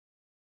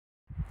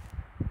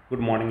Good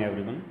morning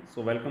everyone.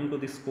 So welcome to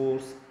this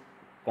course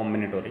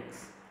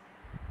Combinatorics.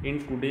 In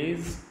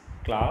today's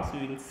class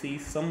we will see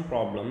some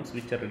problems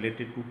which are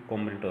related to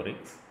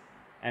combinatorics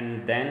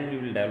and then we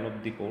will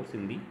develop the course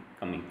in the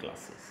coming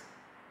classes.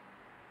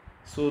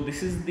 So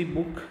this is the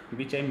book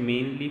which I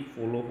mainly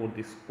follow for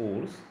this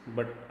course,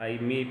 but I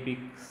may pick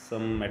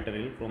some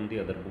material from the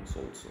other books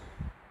also.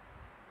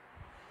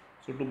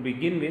 So to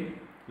begin with,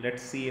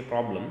 let's see a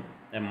problem,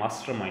 a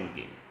mastermind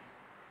game.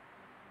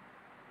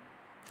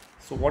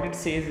 So what it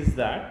says is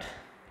that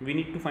we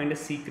need to find a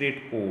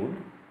secret code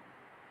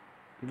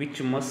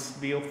which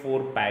must be of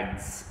 4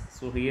 pegs.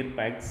 So here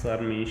pegs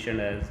are mentioned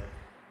as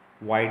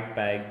white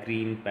peg,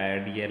 green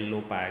peg,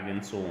 yellow peg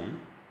and so on.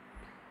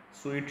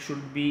 So it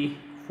should be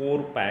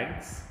 4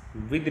 pegs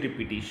with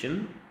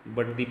repetition,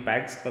 but the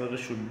pegs color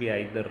should be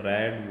either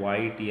red,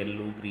 white,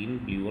 yellow, green,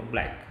 blue or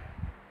black.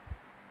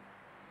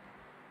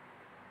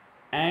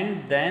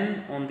 And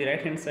then on the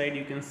right hand side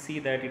you can see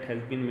that it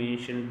has been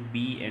mentioned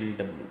B and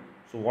W.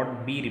 So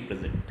what B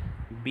represent?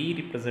 B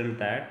represent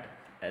that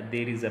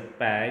there is a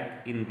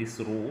peg in this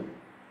row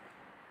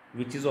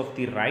which is of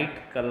the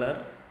right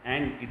color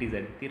and it is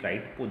at the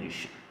right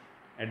position.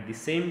 At the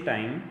same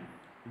time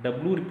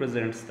W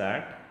represents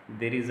that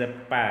there is a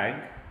peg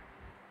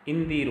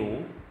in the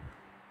row,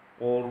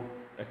 or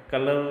a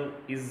color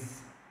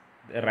is,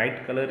 the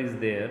right color is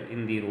there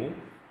in the row,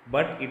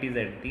 but it is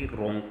at the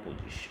wrong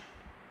position.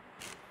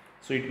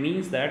 So it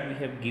means that we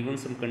have given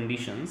some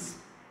conditions.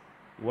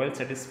 While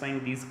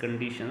satisfying these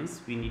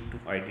conditions, we need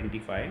to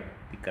identify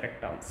the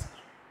correct answer.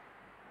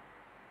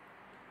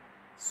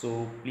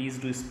 So please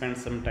do spend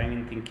some time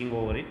in thinking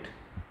over it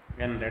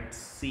and let's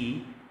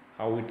see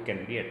how it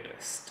can be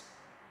addressed.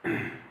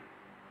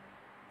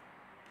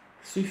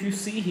 So if you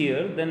see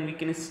here, then we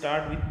can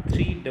start with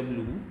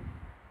 3W.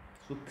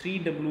 So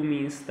 3W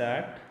means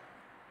that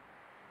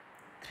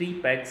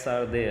 3 pegs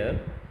are there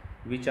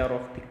which are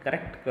of the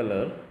correct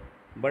color,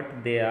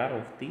 but they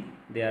are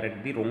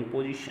at the wrong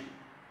position.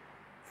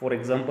 For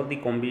example, the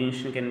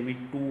combination can be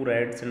 2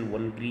 reds and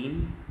 1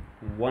 green,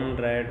 1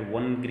 red,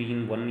 1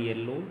 green, 1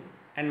 yellow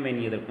and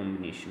many other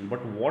combination.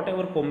 But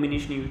whatever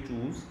combination you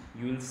choose,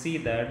 you will see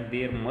that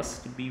there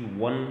must be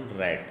 1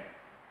 red.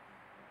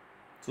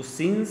 So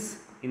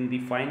since in the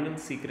final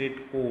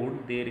secret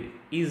code there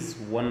is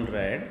 1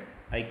 red,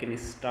 I can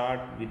start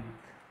with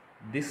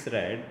this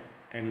red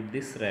and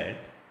this red,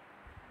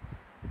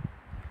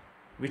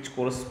 which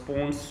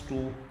corresponds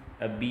to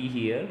a B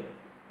here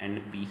and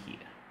B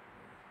here.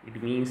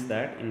 It means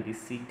that in the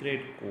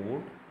secret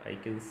code I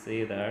can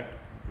say that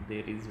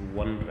there is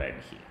 1 red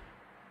here.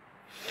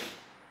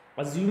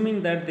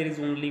 Assuming that there is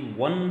only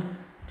 1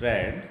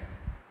 red,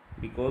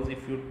 because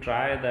if you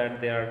try that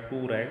there are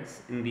 2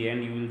 reds, in the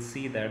end you will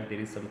see that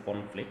there is some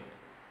conflict.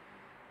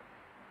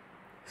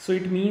 So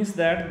it means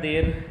that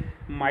there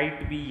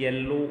might be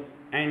yellow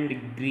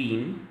and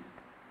green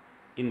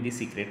in the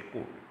secret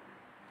code.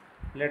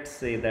 Let's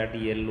say that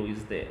yellow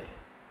is there.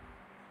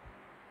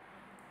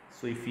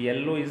 So if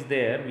yellow is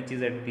there which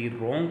is at the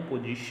wrong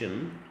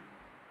position,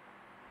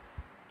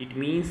 it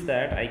means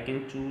that I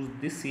can choose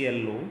this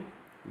yellow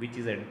which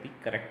is at the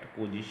correct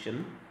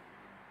position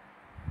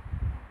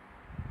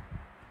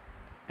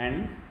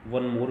and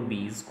 1 more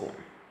B is gone.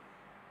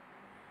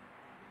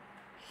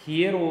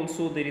 Here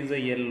also there is a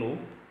yellow,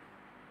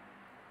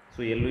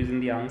 so yellow is in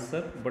the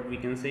answer, but we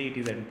can say it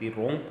is at the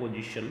wrong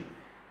position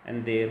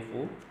and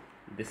therefore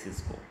this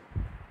is gone.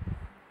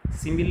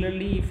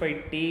 Similarly, if I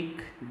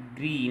take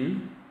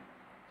green,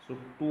 so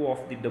 2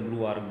 of the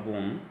W are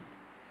gone,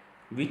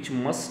 which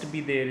must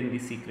be there in the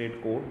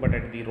secret code but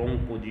at the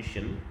wrong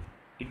position.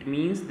 It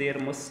means there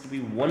must be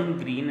 1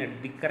 green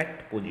at the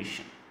correct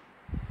position.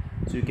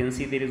 So you can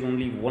see there is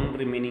only 1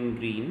 remaining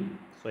green,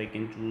 so I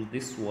can choose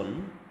this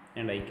one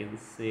and I can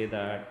say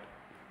that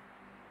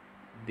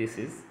this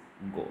is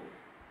go.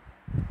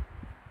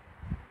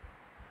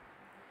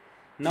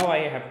 Now I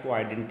have to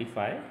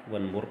identify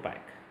 1 more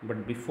pack,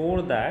 but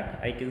before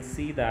that I can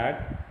see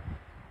that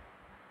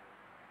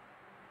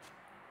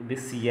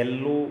this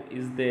yellow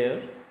is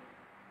there,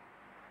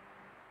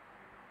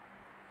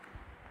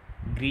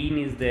 green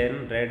is there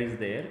and red is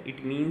there.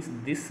 It means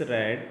this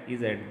red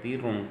is at the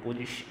wrong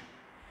position,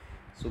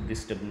 so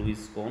this W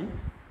is gone.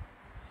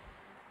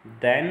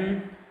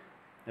 Then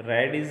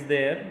red is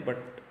there, but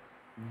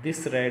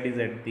this red is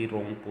at the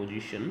wrong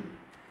position,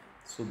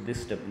 so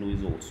this W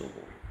is also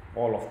gone.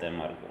 All of them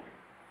are gone.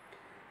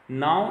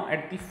 Now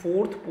at the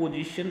 4th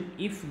position,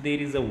 if there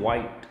is a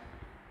white,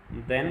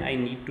 then I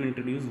need to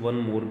introduce 1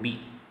 more B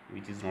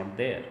which is not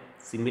there.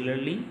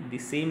 Similarly, the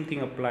same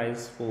thing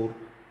applies for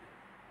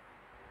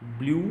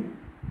blue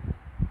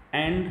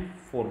and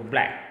for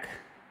black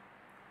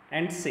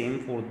and same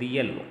for the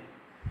yellow.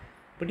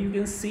 But you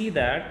can see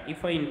that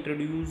if I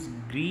introduce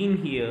green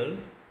here,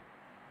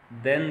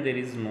 then there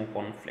is no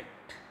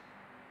conflict,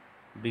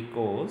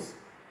 because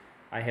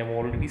I have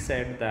already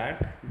said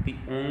that the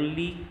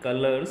only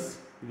colors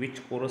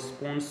which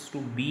corresponds to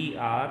B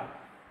are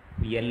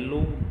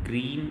yellow,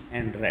 green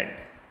and red.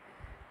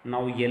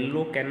 Now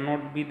yellow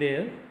cannot be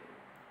there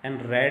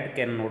and red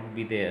cannot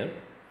be there,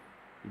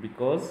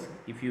 because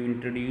if you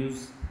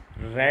introduce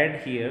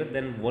red here,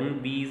 then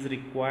one B is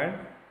required.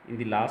 In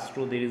the last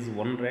row there is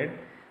one red,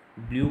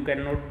 blue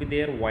cannot be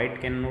there,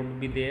 white cannot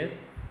be there,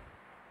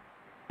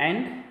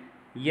 and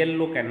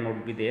yellow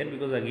cannot be there,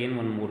 because again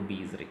one more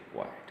B is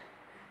required.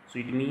 So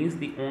it means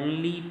the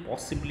only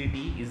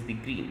possibility is the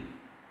green.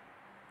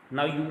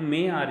 Now you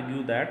may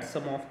argue that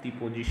some of the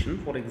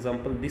position, for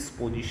example this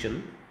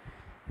position,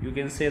 you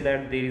can say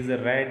that there is a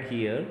red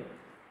here,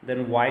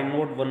 then why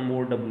not one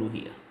more W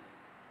here?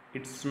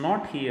 It's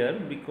not here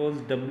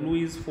because W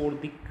is for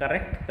the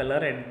correct color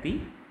at the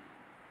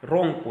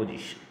wrong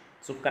position.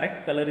 So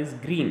correct color is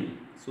green,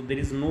 so there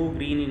is no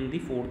green in the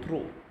fourth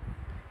row.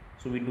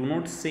 So we do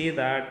not say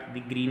that the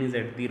green is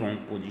at the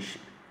wrong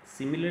position.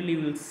 Similarly,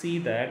 we will see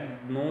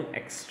that no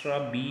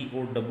extra B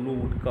or W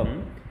would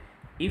come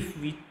if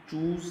we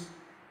choose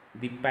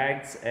the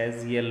pegs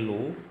as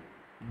yellow,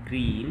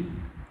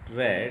 green,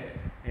 red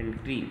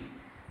and green.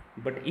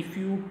 But if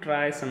you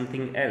try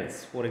something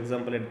else, for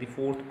example at the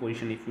fourth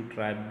position if you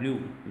try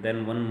blue,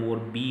 then one more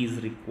B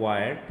is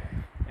required,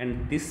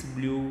 and this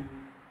blue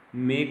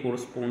may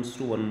corresponds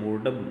to one more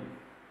W.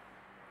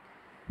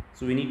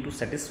 So we need to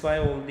satisfy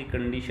all the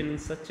condition in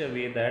such a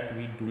way that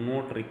we do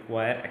not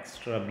require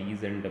extra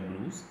B's and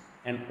W's,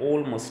 and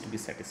all must be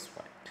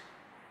satisfied.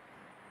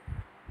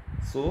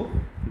 So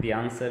the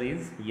answer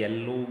is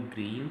yellow,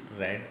 green,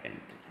 red and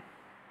green.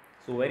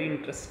 So very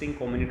interesting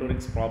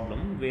combinatorics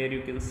problem where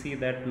you can see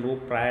that no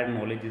prior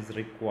knowledge is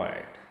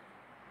required.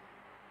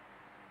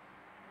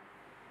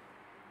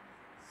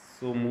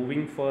 So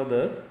moving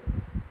further,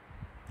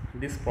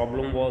 this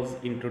problem was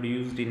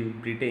introduced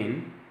in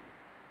Britain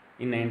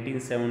in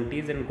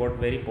 1970s and got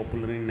very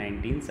popular in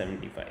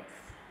 1975.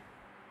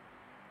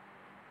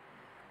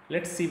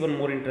 Let's see one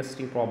more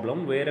interesting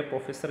problem where a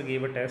professor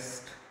gave a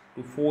test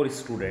to 4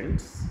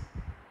 students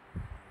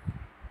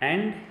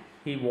and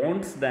he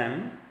wants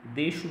them,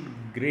 they should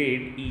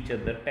grade each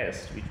other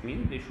test, which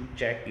means they should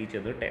check each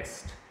other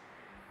test.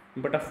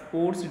 But of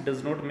course it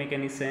does not make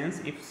any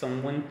sense if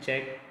someone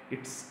check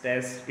its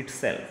test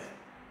itself.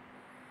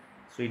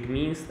 So it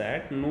means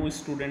that no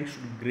student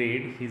should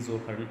grade his or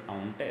her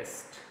own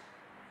test.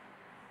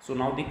 So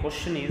now the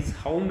question is,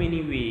 how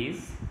many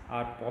ways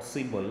are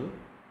possible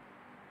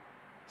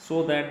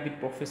so that the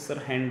professor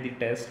hand the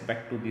test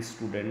back to the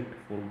student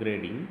for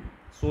grading,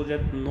 so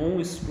that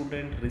no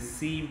student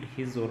received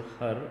his or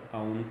her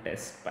own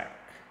test back?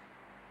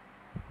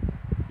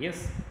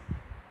 Yes.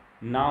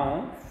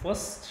 Now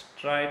first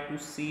try to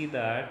see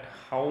that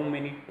how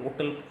many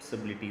total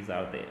possibilities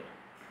are there.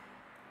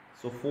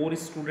 So 4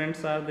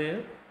 students are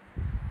there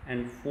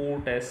and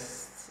 4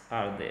 tests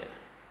are there.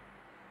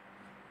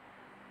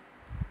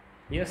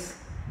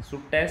 Yes,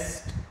 so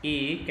test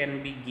A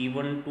can be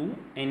given to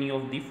any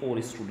of the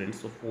 4 students.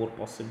 So 4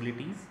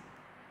 possibilities.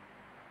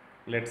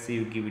 Let's say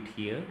you give it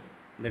here.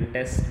 Then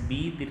test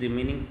B, the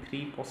remaining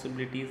 3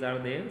 possibilities are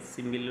there.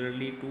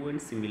 Similarly 2 and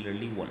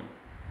similarly 1.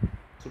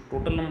 So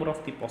total number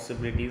of the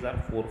possibilities are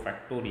 4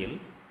 factorial,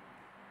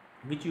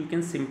 which you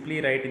can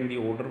simply write in the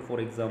order. For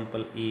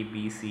example, A,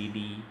 B, C,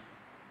 D,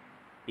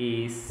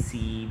 A,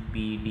 C,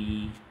 B,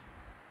 D,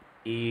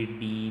 A,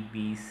 D,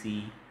 B,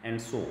 C and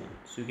so on.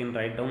 So you can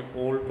write down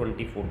all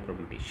 24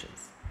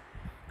 permutations.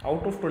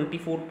 Out of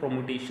 24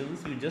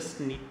 permutations, you just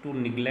need to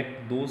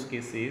neglect those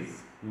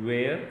cases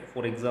where,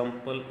 for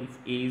example, if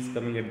A is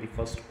coming at the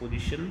first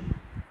position,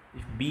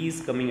 if B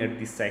is coming at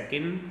the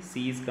second,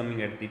 C is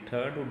coming at the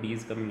third or D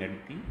is coming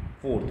at the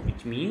fourth,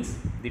 which means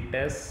the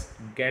test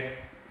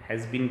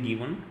has been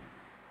given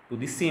to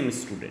the same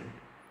student.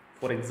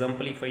 For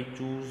example, if I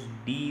choose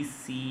D,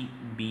 C,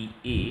 B,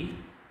 A,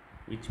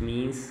 which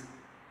means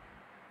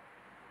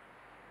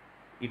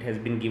it has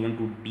been given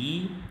to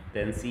D,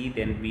 then C,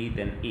 then B,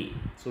 then A.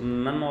 So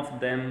none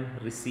of them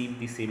receive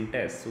the same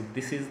test. So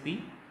this is the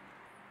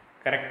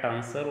correct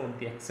answer or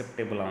the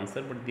acceptable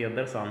answer, but the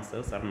other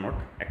answers are not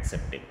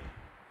acceptable.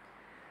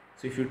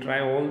 So if you try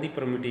all the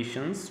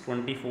permutations,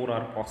 24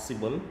 are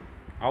possible,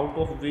 out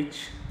of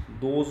which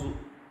those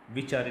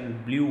which are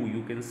in blue,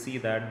 you can see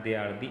that they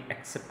are the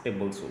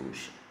acceptable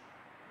solution.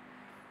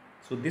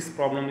 So this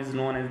problem is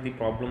known as the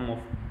problem of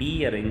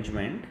D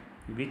arrangement,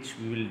 which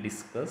we will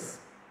discuss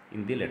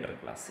in the later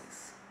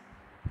classes.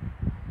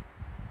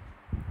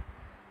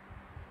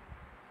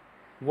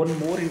 One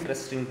more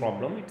interesting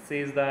problem, it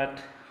says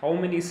that how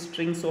many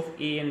strings of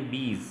A and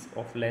B's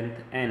of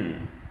length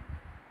n,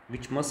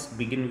 which must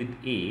begin with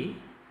A,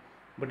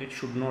 but it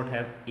should not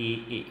have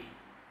AA.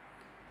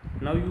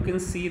 Now you can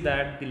see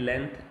that the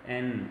length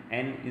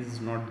n is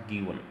not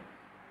given.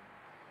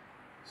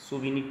 So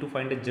we need to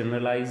find a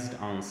generalized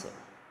answer,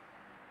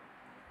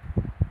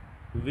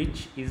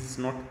 which is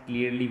not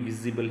clearly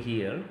visible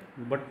here,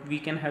 but we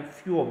can have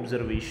few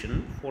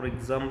observations. For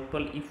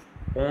example, if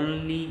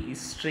only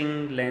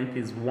string length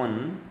is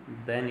 1,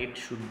 then it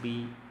should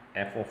be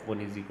f of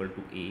 1 is equal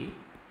to A.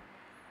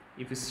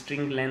 If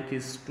string length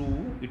is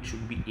 2, it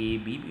should be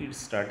AB. It's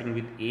starting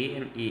with A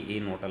and AA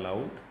not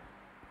allowed.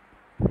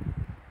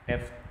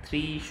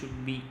 F3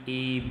 should be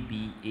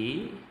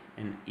ABA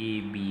and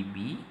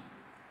ABB.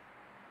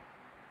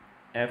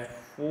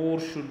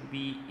 F4 should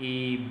be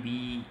A,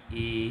 B,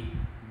 A,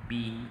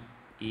 B,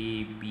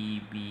 A,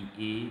 B, B,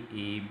 A,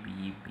 A,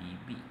 B, B,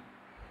 B.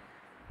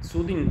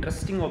 So the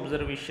interesting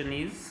observation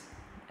is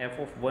f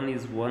of 1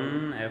 is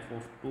 1, f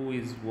of 2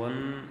 is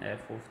 1,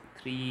 f of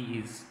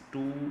 3 is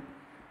 2,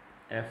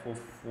 f of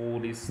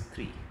 4 is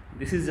 3.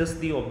 This is just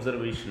the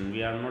observation.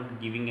 We are not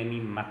giving any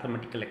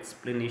mathematical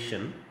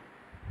explanation.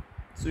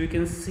 So you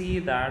can see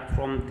that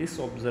from this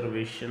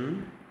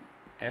observation,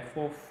 f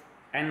of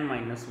n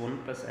minus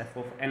 1 plus f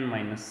of n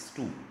minus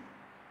 2.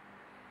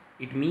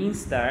 It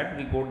means that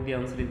we got the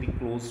answer in the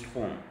closed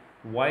form.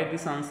 Why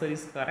this answer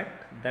is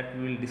correct, that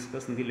we will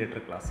discuss in the later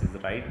classes.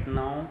 Right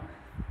now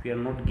we are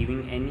not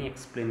giving any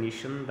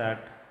explanation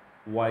that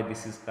why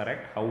this is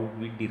correct, how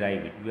we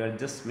derive it. We are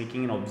just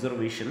making an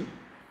observation,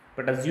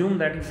 but assume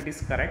that if it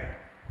is correct,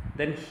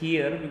 then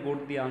here we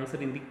got the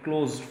answer in the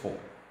closed form,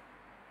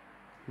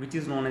 which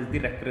is known as the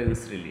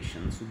recurrence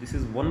relation. So this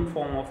is one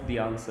form of the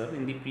answer.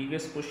 In the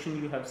previous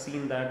question you have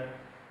seen that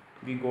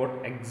we got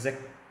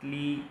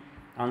exactly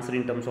answer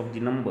in terms of the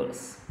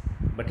numbers,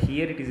 but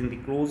here it is in the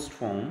closed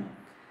form,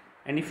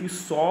 and if you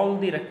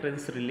solve the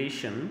recurrence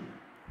relation,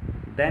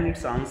 then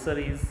its answer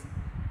is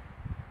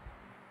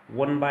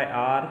 1 by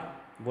r,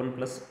 1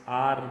 plus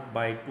r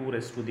by 2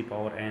 raised to the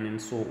power n,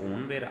 and so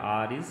on, where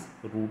r is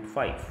root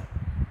 5.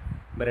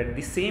 But at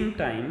the same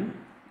time,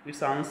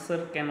 its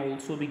answer can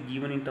also be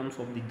given in terms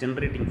of the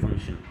generating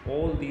function.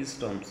 All these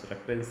terms,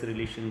 recurrence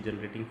relation,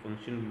 generating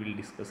function, we will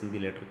discuss in the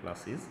later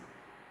classes.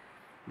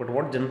 But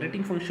what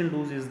generating function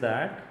does is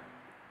that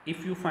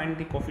if you find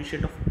the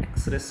coefficient of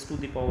x raised to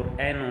the power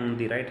n on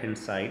the right hand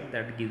side,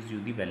 that gives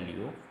you the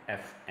value of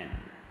fn.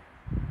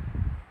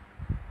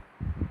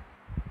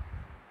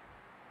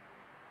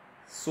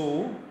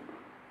 So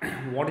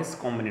what is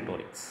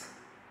combinatorics?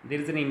 There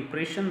is an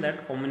impression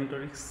that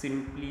combinatorics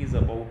simply is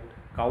about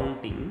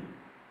counting,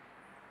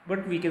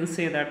 but we can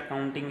say that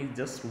counting is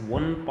just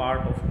one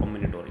part of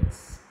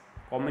combinatorics.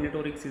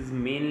 Combinatorics is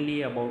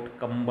mainly about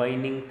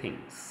combining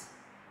things.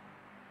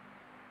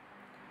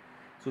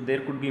 So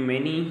there could be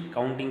many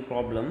counting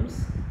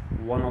problems.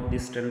 One of the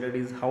standard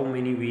is how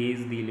many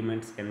ways the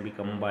elements can be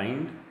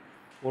combined,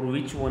 or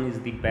which one is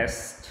the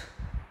best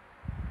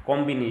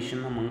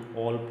combination among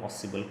all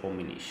possible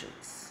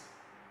combinations.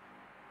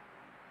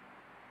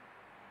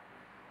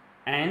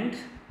 And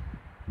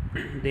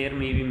there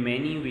may be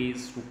many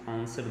ways to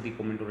answer the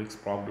combinatorics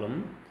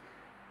problem.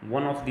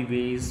 One of the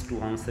ways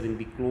to answer in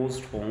the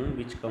closed form,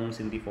 which comes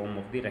in the form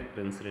of the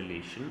recurrence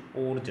relation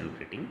or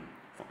generating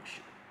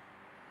function.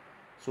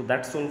 So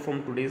that's all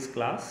from today's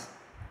class.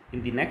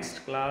 In the next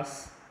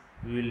class,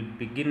 we will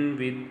begin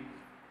with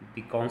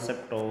the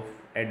concept of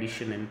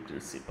addition and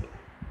principle.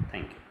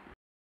 Thank you.